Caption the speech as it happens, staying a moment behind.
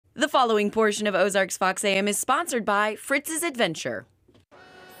The following portion of Ozarks Fox AM is sponsored by Fritz's Adventure.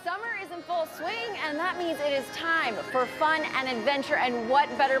 Summer is in full swing, and that means it is time for fun and adventure, and what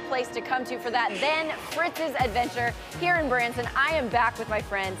better place to come to for that than Fritz's Adventure here in Branson. I am back with my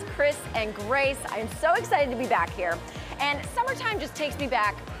friends Chris and Grace. I am so excited to be back here. And summertime just takes me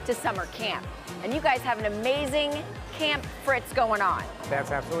back to summer camp. And you guys have an amazing Camp Fritz going on. That's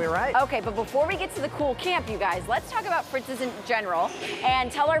absolutely right. Okay, but before we get to the cool camp, you guys, let's talk about Fritz's in general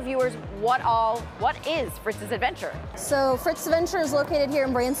and tell our viewers what is Fritz's Adventure. So Fritz's Adventure is located here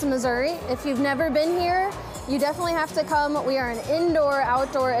in Branson, Missouri. If you've never been here, you definitely have to come. We are an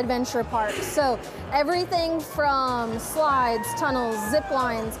indoor-outdoor adventure park. So everything from slides, tunnels, zip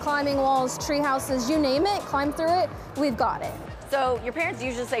lines, climbing walls, tree houses, you name it, climb through it, we've got it. So your parents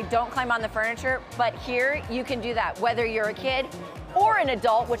usually say don't climb on the furniture, but here you can do that, whether you're a kid or an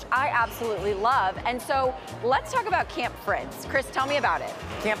adult, which I absolutely love. And so let's talk about Camp Fritz. Chris, tell me about it.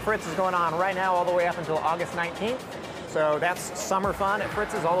 Camp Fritz is going on right now all the way up until August 19th. So that's summer fun at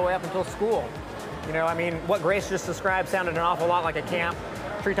Fritz's all the way up until school. You know, I mean, what Grace just described sounded an awful lot like a camp.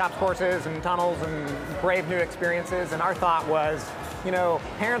 Treetops courses and tunnels and brave new experiences. And our thought was, you know,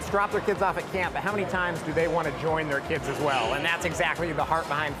 parents drop their kids off at camp, but how many times do they want to join their kids as well? And that's exactly the heart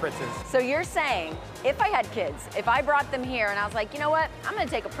behind Fritz's. So you're saying, if I had kids, if I brought them here and I was like, you know what, I'm gonna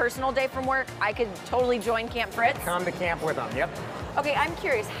take a personal day from work, I could totally join Camp Fritz? Come to camp with them, yep. Okay, I'm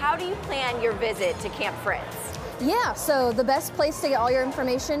curious, how do you plan your visit to Camp Fritz? Yeah, so the best place to get all your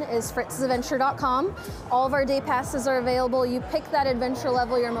information is fritzsadventure.com. All of our day passes are available. You pick that adventure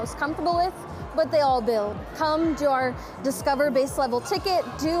level you're most comfortable with, but they all build. Come do our Discover base level ticket,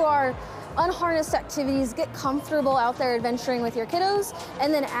 do our unharnessed activities, get comfortable out there adventuring with your kiddos,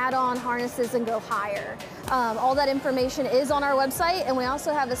 and then add on harnesses and go higher. All that information is on our website, and we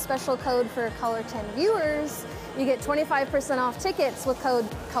also have a special code for Color 10 viewers. You get 25% off tickets with code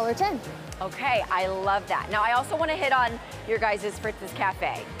Color 10. Okay, I love that. Now, I also want to hit on your guys' Fritz's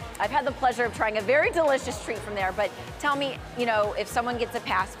Cafe. I've had the pleasure of trying a very delicious treat from there, but tell me, you know, if someone gets a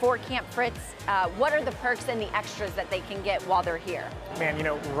pass for Camp Fritz, what are the perks and the extras that they can get while they're here? Man, you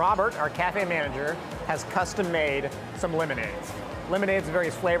know, Robert, our cafe manager, has custom made some lemonades. Lemonades of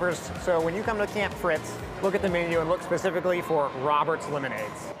various flavors, so when you come to Camp Fritz, look at the menu and look specifically for Robert's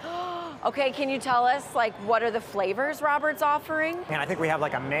lemonades. Okay, can you tell us, like, what are the flavors Robert's offering? And I think we have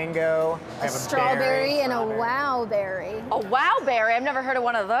like a mango, a strawberry, and a wow berry. A wow berry? I've never heard of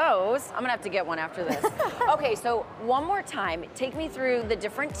one of those. I'm gonna have to get one after this. Okay, so one more time, take me through the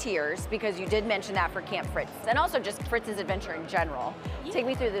different tiers, because you did mention that for Camp Fritz, and also just Fritz's Adventure in general. Yeah. Take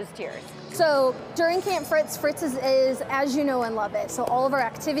me through those tiers. So during Camp Fritz, Fritz's is as you know and love it. So all of our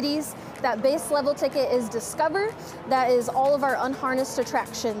activities, that base level ticket is Discover. That is all of our unharnessed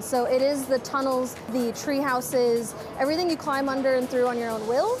attractions. So it is the tunnels, the tree houses, everything you climb under and through on your own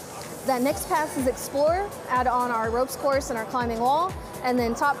will. That next pass is Explore, add on our ropes course and our climbing wall. And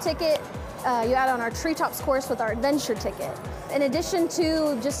then top ticket, you add on our treetops course with our adventure ticket. In addition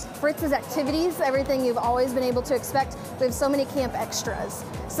to just Fritz's activities, everything you've always been able to expect, we have so many camp extras.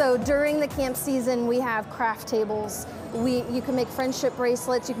 So during the camp season, we have craft tables. You can make friendship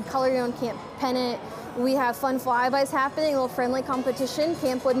bracelets, you can color your own camp pennant. We have fun flybys happening, a little friendly competition.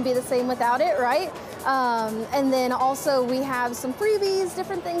 Camp wouldn't be the same without it, right? And then also we have some freebies,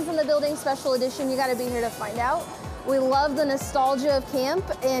 different things in the building, special edition. You gotta be here to find out. We love the nostalgia of camp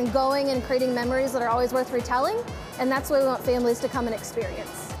and going and creating memories that are always worth retelling. And that's what we want families to come and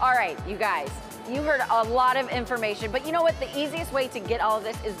experience. All right, you guys, you heard a lot of information, but you know what? The easiest way to get all of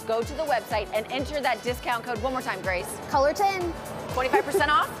this is go to the website and enter that discount code. One more time, Grace. Color 10. 25%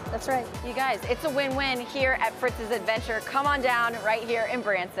 off? That's right. You guys, it's a win-win here at Fritz's Adventure. Come on down right here in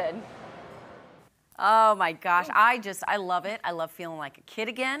Branson. Oh my gosh, I love it. I love feeling like a kid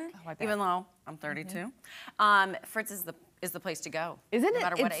again, even though I'm 32. Fritz is the place to go. Isn't no it?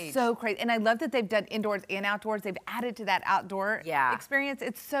 matter what It's age. so crazy. And I love that they've done indoors and outdoors. They've added to that outdoor experience.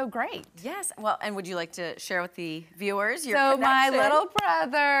 It's so great. Yes. Well, and would you like to share with the viewers your So my connection? little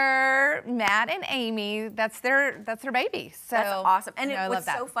brother, Matt and Amy, that's their baby. So that's awesome. And I what's love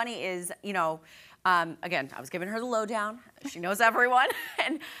that. so funny is, you know, again, I was giving her the lowdown. She knows everyone.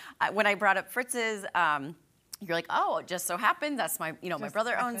 And when I brought up Fritz's, you're like, oh, it just so happened that's my, you know, my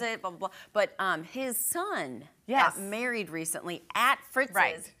brother owns it, blah, blah, blah. But his son got married recently at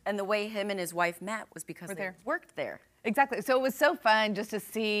Fritz's, and the way him and his wife met was because they worked there. Exactly. So it was so fun just to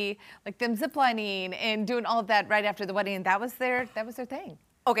see like them ziplining and doing all of that right after the wedding. And that was their thing.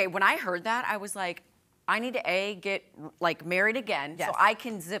 Okay, when I heard that, I was like, I need to get like married again so I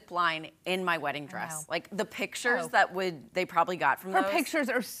can zip line in my wedding dress. Like the pictures that they probably got from Her those. pictures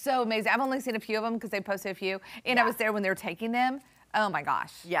are so amazing. I've only seen a few of them because they posted a few, and I was there when they were taking them. Oh my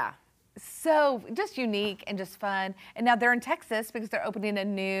gosh. Yeah. So just unique and just fun. And now they're in Texas because they're opening a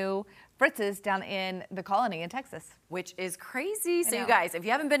new Fritz's down in the Colony in Texas. Which is crazy. So know. you guys, if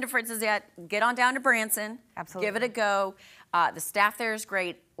you haven't been to Fritz's yet, get on down to Branson. Absolutely. Give it a go. The staff there is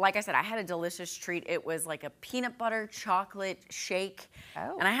great. Like I said, I had a delicious treat. It was like a peanut butter chocolate shake.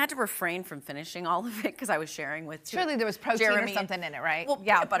 Oh. And I had to refrain from finishing all of it because I was sharing with Surely there was protein Jeremy or something in it, right? Well,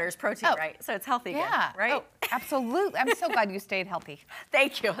 peanut butter is protein, Oh. right? So it's healthy Yeah. again, right? Oh, absolutely. I'm so glad you stayed healthy.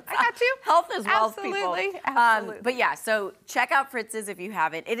 Thank you. I got you. Health is wealth, Absolutely. people. Absolutely. But yeah, so check out Fritz's if you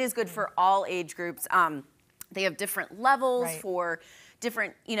haven't. It is good for all age groups. They have different levels Right. for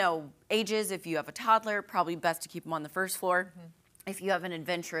different, ages. If you have a toddler, probably best to keep them on the first floor. If you have an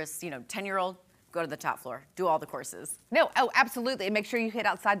adventurous, 10-year-old, go to the top floor. Do all the courses. No, oh, absolutely. And make sure you hit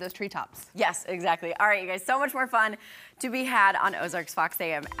outside those treetops. Yes, exactly. All right, you guys, so much more fun to be had on Ozarks Fox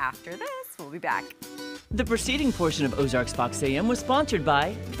AM. After this, we'll be back. The preceding portion of Ozarks Fox AM was sponsored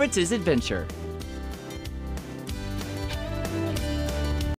by Fritz's Adventure.